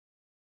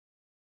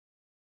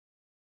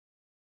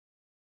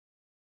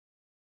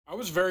I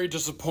was very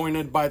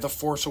disappointed by The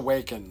Force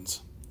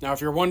Awakens. Now,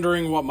 if you're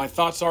wondering what my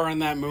thoughts are on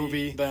that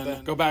movie,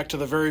 then go back to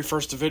the very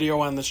first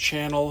video on this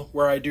channel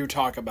where I do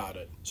talk about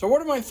it. So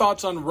what are my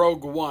thoughts on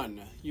Rogue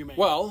One?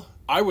 Well,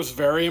 I was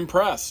very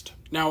impressed.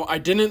 Now, I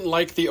didn't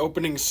like the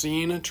opening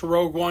scene to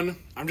Rogue One.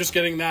 I'm just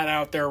getting that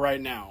out there right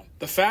now.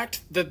 The fact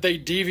that they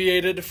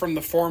deviated from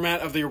the format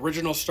of the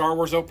original Star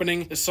Wars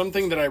opening is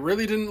something that I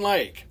really didn't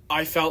like.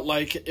 I felt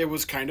like it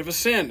was kind of a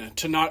sin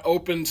to not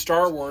open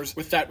Star Wars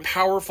with that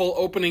powerful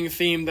opening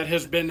theme that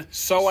has been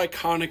so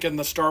iconic in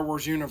the Star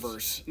Wars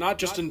universe. Not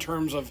just in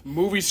terms of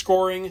movie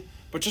scoring,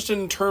 but just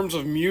in terms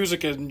of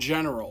music in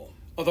general.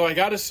 Although I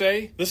gotta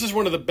say, this is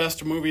one of the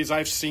best movies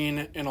I've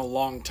seen in a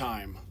long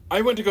time.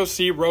 I went to go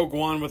see Rogue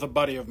One with a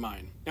buddy of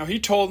mine. Now, he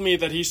told me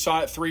that he saw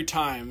it 3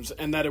 times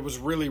and that it was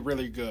really,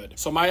 really good.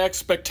 So my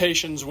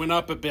expectations went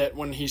up a bit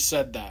when he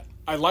said that.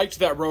 I liked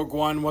that Rogue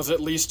One was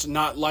at least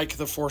not like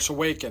The Force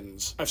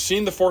Awakens. I've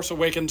seen The Force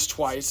Awakens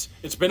twice.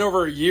 It's been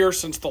over a year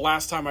since the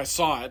last time I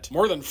saw it.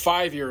 More than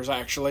 5 years,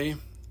 actually.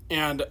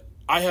 And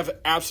I have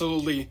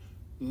absolutely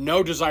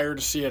no desire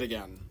to see it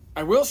again.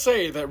 I will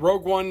say that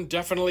Rogue One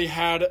definitely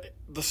had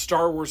the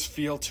Star Wars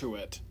feel to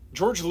it.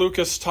 George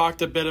Lucas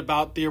talked a bit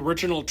about the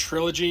original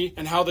trilogy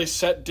and how they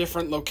set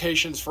different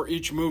locations for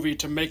each movie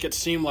to make it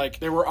seem like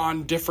they were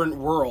on different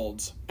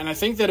worlds. And I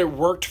think that it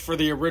worked for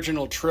the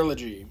original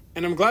trilogy.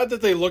 And I'm glad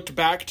that they looked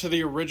back to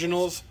the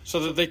originals so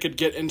that they could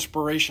get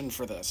inspiration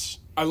for this.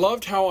 I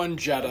loved how on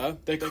Jedha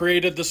they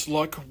created this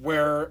look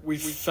where we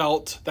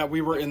felt that we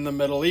were in the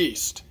Middle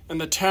East. And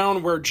the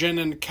town where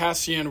Jyn and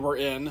Cassian were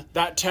in,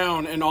 that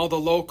town and all the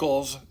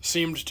locals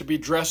seemed to be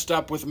dressed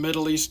up with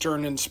Middle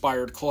Eastern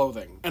inspired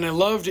clothing. And I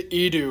loved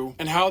Eadu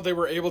and how they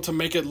were able to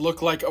make it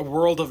look like a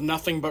world of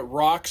nothing but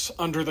rocks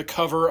under the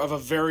cover of a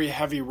very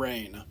heavy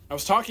rain. I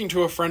was talking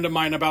to a friend of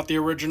mine about the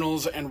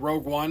originals and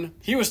Rogue One.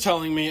 He was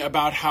telling me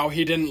about how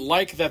he didn't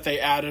like that they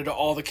added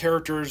all the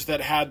characters that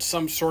had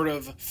some sort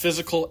of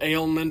physical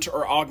ailment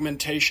or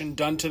augmentation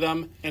done to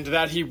them, and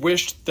that he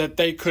wished that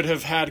they could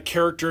have had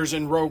characters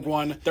in Rogue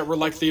One that were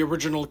like the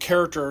original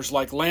characters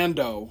like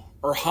Lando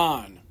or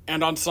Han.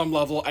 And on some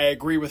level, I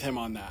agree with him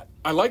on that.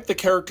 I like the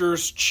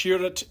characters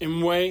Chirrut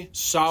Imwe,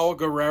 Saw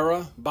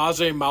Gerrera,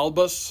 Baze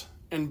Malbus,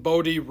 and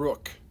Bodhi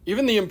Rook.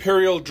 Even the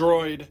Imperial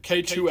droid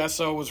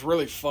K2SO was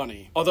really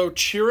funny. Although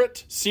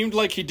Chirrut seemed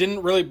like he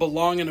didn't really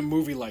belong in a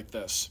movie like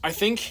this. I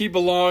think he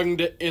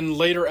belonged in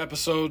later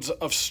episodes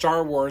of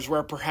Star Wars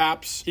where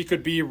perhaps he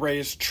could be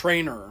Rey's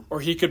trainer, or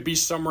he could be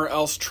somewhere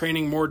else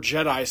training more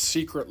Jedi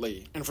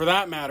secretly. And for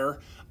that matter,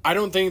 I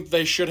don't think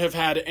they should have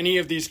had any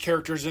of these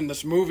characters in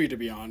this movie, to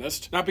be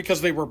honest. Not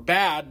because they were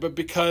bad, but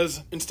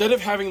because instead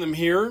of having them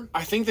here,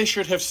 I think they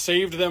should have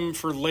saved them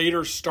for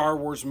later Star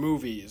Wars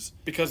movies.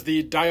 Because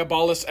the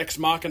Diabolus Ex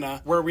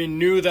Machina, where we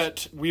knew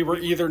that we were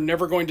either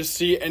never going to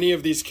see any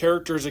of these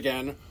characters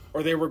again,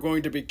 or they were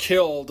going to be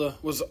killed,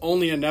 was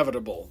only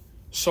inevitable.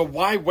 So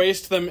why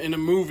waste them in a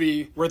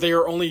movie where they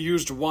are only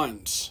used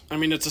once? I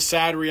mean, it's a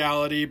sad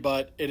reality,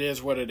 but it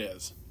is what it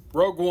is.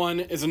 Rogue One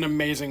is an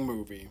amazing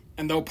movie,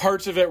 and though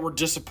parts of it were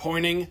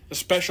disappointing,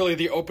 especially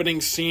the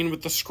opening scene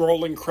with the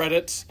scrolling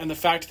credits and the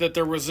fact that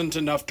there wasn't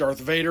enough Darth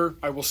Vader,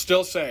 I will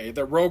still say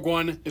that Rogue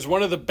One is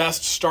one of the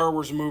best Star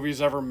Wars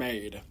movies ever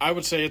made. I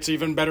would say it's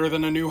even better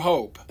than A New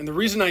Hope, and the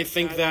reason I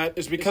think that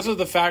is because of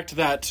the fact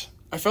that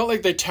I felt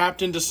like they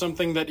tapped into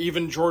something that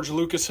even George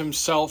Lucas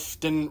himself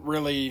didn't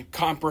really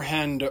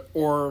comprehend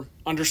or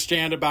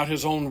understand about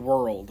his own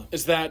world,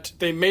 is that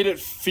they made it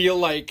feel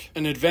like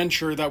an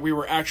adventure that we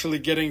were actually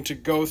getting to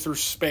go through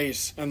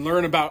space and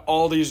learn about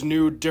all these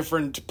new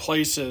different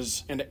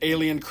places and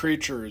alien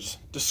creatures,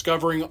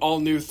 discovering all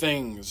new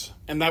things,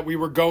 and that we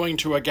were going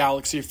to a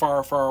galaxy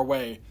far, far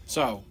away.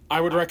 So, I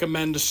would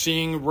recommend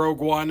seeing Rogue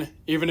One,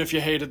 even if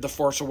you hated The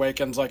Force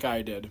Awakens like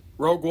I did.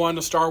 Rogue One,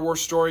 A Star Wars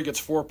Story, gets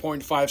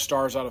 4.5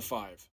 stars out of 5.